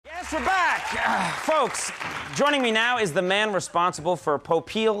We're back. Folks, joining me now is the man responsible for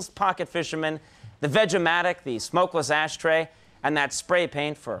Popeil's Pocket Fisherman, the Vegematic, the smokeless ashtray, and that spray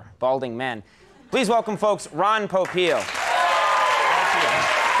paint for balding men. Please welcome, folks, Ron Popeil. Thank you.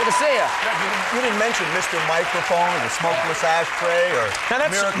 Good to see you. You didn't mention Mr. Microphone or the smokeless ashtray or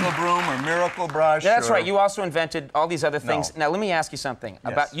Miracle Broom or Miracle Brush. Yeah, that's right. You also invented all these other things. No. Now, let me ask you something.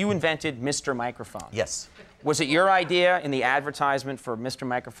 Yes. You invented Mr. Microphone. Yes. Was it your idea in the advertisement for Mr.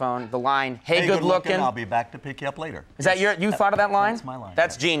 Microphone, the line, hey, good looking? I'll be back to pick you up later. Is that you thought of that line? That's my line.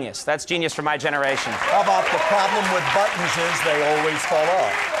 That's genius. That's genius for my generation. How about the problem with buttons is they always fall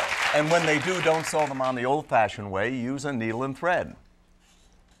off. And when they do, don't sew them on the old-fashioned way. Use a needle and thread.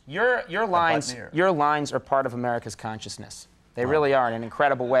 Your lines are part of America's consciousness. They really are in an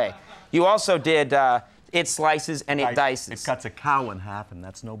incredible way. You also did it slices and it dices. It cuts a cow in half, and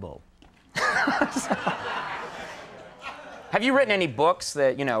that's no bull. Have you written any books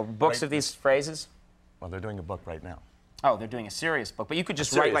that, books of these phrases? Well, they're doing a book right now. Oh, they're doing a serious book. But you could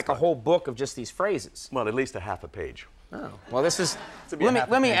just write like a whole book of just these phrases. Well, at least a half a page. Oh, well, this is...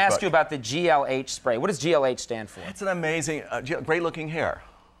 Let me ask you about the GLH spray. What does GLH stand for? It's an amazing, great-looking hair.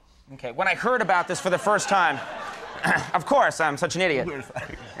 Okay, when I heard about this for the first time, of course, I'm such an idiot.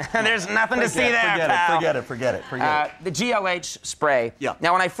 There's nothing to see there, pal. Forget it. The GLH spray. Yeah.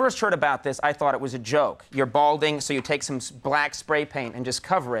 Now, when I first heard about this, I thought it was a joke. You're balding, so you take some black spray paint and just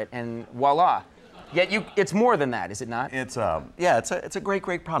cover it, and voila. Yet it's more than that, is it not? It's a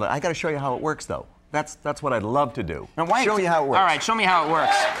great product. I got to show you how it works, though. That's what I'd love to do. And why? Show you how it works. All right, show me how it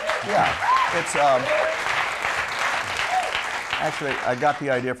works. Yeah, it's actually I got the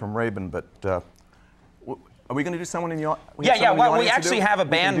idea from Rabin, but. Are we going to do someone in your audience? Yeah. Well, we actually have a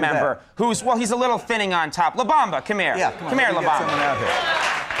band member who's, he's a little thinning on top. La Bamba, come here. Yeah, come here, La Bamba. Out here.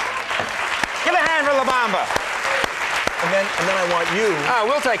 Give a hand for La Bamba. And then I want you. Oh,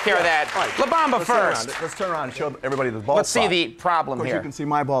 we'll take care of that. Right. La Bamba first. Let's turn around and show everybody the bald spot. Let's see the problem here. here. You can see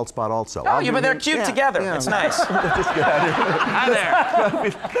my bald spot also. Oh, but they're cute together. Yeah. It's nice. Hi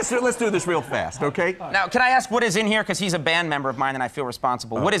there. Let's do this real fast, okay? Now, can I ask what is in here? Because he's a band member of mine and I feel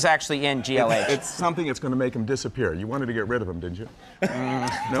responsible. What is actually in GLH? It's something that's going to make him disappear. You wanted to get rid of him, didn't you? No?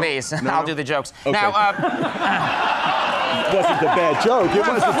 Please, I'll do the jokes. Okay. Now, it wasn't a bad joke. It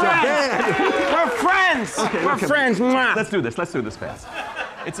wasn't so bad. We're friends. Okay, we're friends. Mwah. Let's do this fast.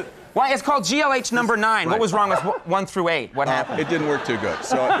 Why? It's called GLH number 9. What was wrong with 1 through 8? What happened? It didn't work too good.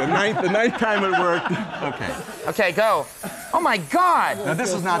 So the ninth time it worked. Okay. Okay, go. Oh my God! Now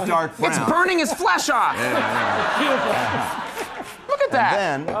this is not dark brown. It's burning his flesh off. Look at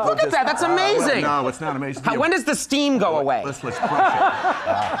that. Look at that. That's amazing. No, it's not amazing. When does the steam go away? Let's crush it.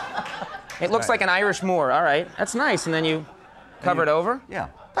 It looks like an Irish Moor. All right, that's nice. And then you cover it over. Yeah.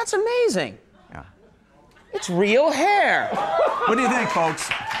 That's amazing. Yeah. It's real hair. What do you think, folks?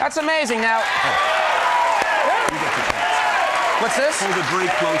 That's amazing. Now, what's this? Hold it very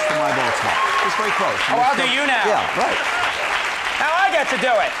close to my bald spot. Just very close. Oh, I'll do you now. Yeah, right. Now I get to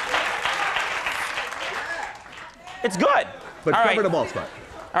do it. It's good. But cover the bald spot.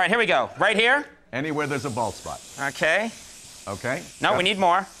 All right, here we go. Right here? Anywhere there's a bald spot. Okay. Okay. No, we need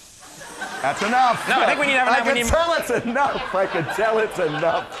more. That's enough. No, I think we need enough. I can tell it's enough. I can tell it's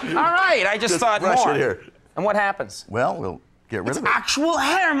enough. All right, I just thought brush more. It here. And what happens? Well, we'll get rid of it. It's actual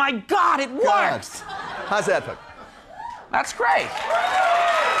hair. My God, it works. How's that look? That's great.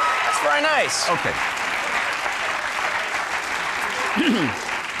 That's very nice. Okay.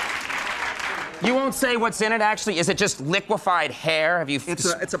 You won't say what's in it, actually? Is it just liquefied hair? Have you?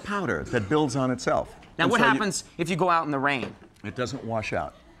 It's a powder that builds on itself. Now, what happens if you go out in the rain? It doesn't wash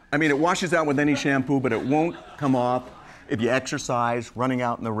out. I mean, it washes out with any shampoo, but it won't come off if you exercise, running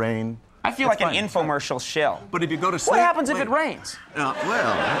out in the rain. I feel like an infomercial shill. But if you go to sleep... What happens if it rains? Well...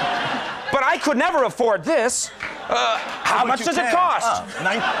 But I could never afford this. How much does it cost?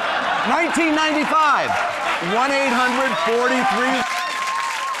 $19.95. 1-800-43...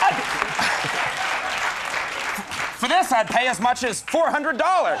 For this, I'd pay as much as $400.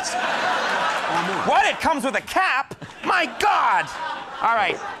 What? It comes with a cap? My God! All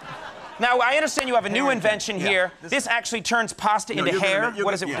right. Now, I understand you have a new invention here. This actually turns pasta into hair. What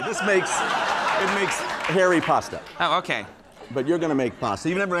does it? Yeah, it makes hairy pasta. Oh, okay. But you're gonna make pasta.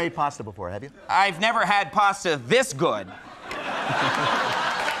 You've never made pasta before, have you? I've never had pasta this good.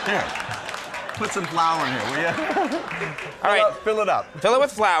 Here. Put some flour in here, will you? All right. Fill it up. Fill it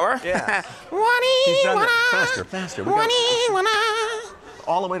with flour. Yeah. Faster.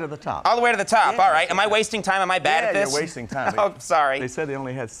 All the way to the top. All the way to the top. Yeah. All right. Am I wasting time? Am I bad at this? You're wasting time. Oh, sorry. They said they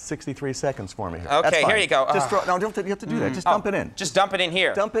only had 63 seconds for me here. Okay, here you go. Just throw, no, you have to do that. Just dump it in. Just dump it in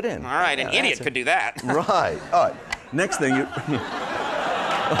here. Dump it in. All right. An idiot could do that. Right. All right. Next thing you...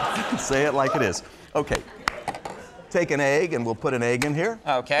 Say it like it is. Okay. Take an egg, and we'll put an egg in here.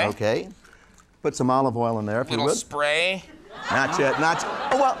 Okay. Okay. Put some olive oil in there, if you would. Little spray. Not yet, not yet.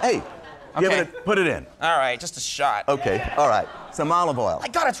 Oh, well, hey. Give it put it in. All right, just a shot. Okay, all right. Some olive oil. My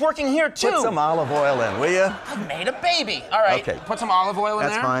God, it's working here, too. Put some olive oil in, will you? I made a baby. All right, okay. Put some olive oil in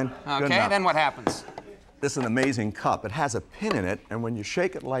That's there. fine. Okay, then what happens? This is an amazing cup. It has a pin in it, and when you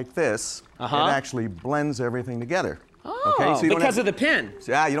shake it like this, it actually blends everything together. Oh, okay? So because of the pin.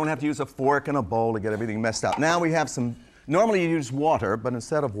 Yeah, you don't have to use a fork and a bowl to get everything messed up. Now we have some, normally you use water, but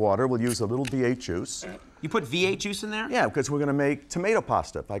instead of water, we'll use a little V8 juice. You put V8 juice in there? Yeah, because we're going to make tomato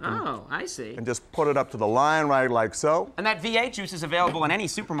pasta. If I can, oh, I see. And just put it up to the line right like so. And that V8 juice is available in any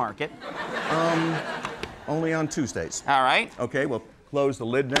supermarket. Only on Tuesdays. All right. Okay, we'll close the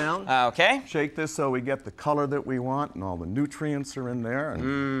lid down. Okay. Shake this so we get the color that we want and all the nutrients are in there.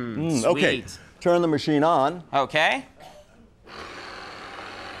 Sweet. Okay, turn the machine on. Okay.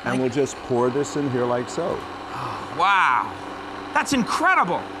 And we'll just pour this in here like so. Wow. That's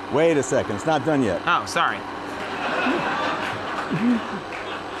incredible. Wait a second, it's not done yet. Oh, sorry.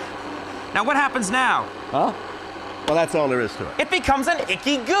 Now what happens now? Huh? Well, that's all there is to it. It becomes an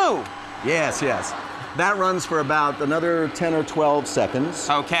icky goo. Yes, yes. That runs for about another 10 or 12 seconds.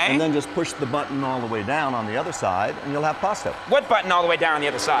 Okay. And then just push the button all the way down on the other side, and you'll have pasta. What button all the way down on the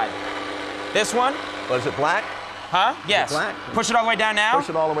other side? This one? Was it black? Huh? Yes. Black? Push it all the way down now? Push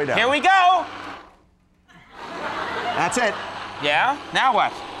it all the way down. Here we go. That's it. Yeah? Now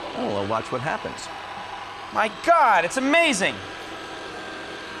what? Oh, well, watch what happens. My God, it's amazing.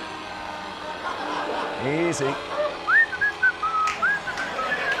 Easy.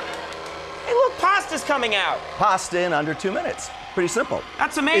 Hey, look, pasta's coming out. Pasta in under 2 minutes. Pretty simple.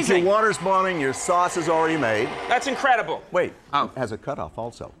 That's If amazing. your water's boiling, your sauce is already made. That's incredible. Wait, Oh. it has a cutoff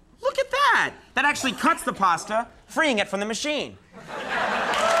also. Look at that. That actually cuts the pasta, freeing it from the machine.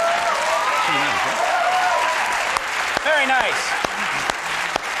 Very nice.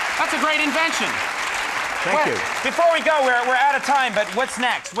 That's a great invention. Thank you. Before we go, we're out of time, but what's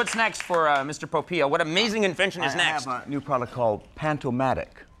next? What's next for Mr. Popeil? What amazing invention is next? I have a new product called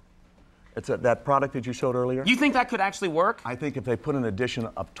Pantomatic. It's that product that you showed earlier. You think that could actually work? I think if they put an addition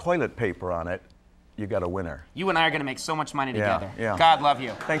of toilet paper on it, you got a winner. You and I are going to make so much money together. Yeah. God love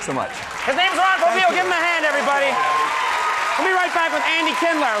you. Thanks so much. His name's Ron Popeil. Give him a hand, everybody. We'll be right back with Andy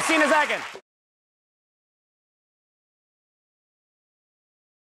Kindler. We'll see you in a second.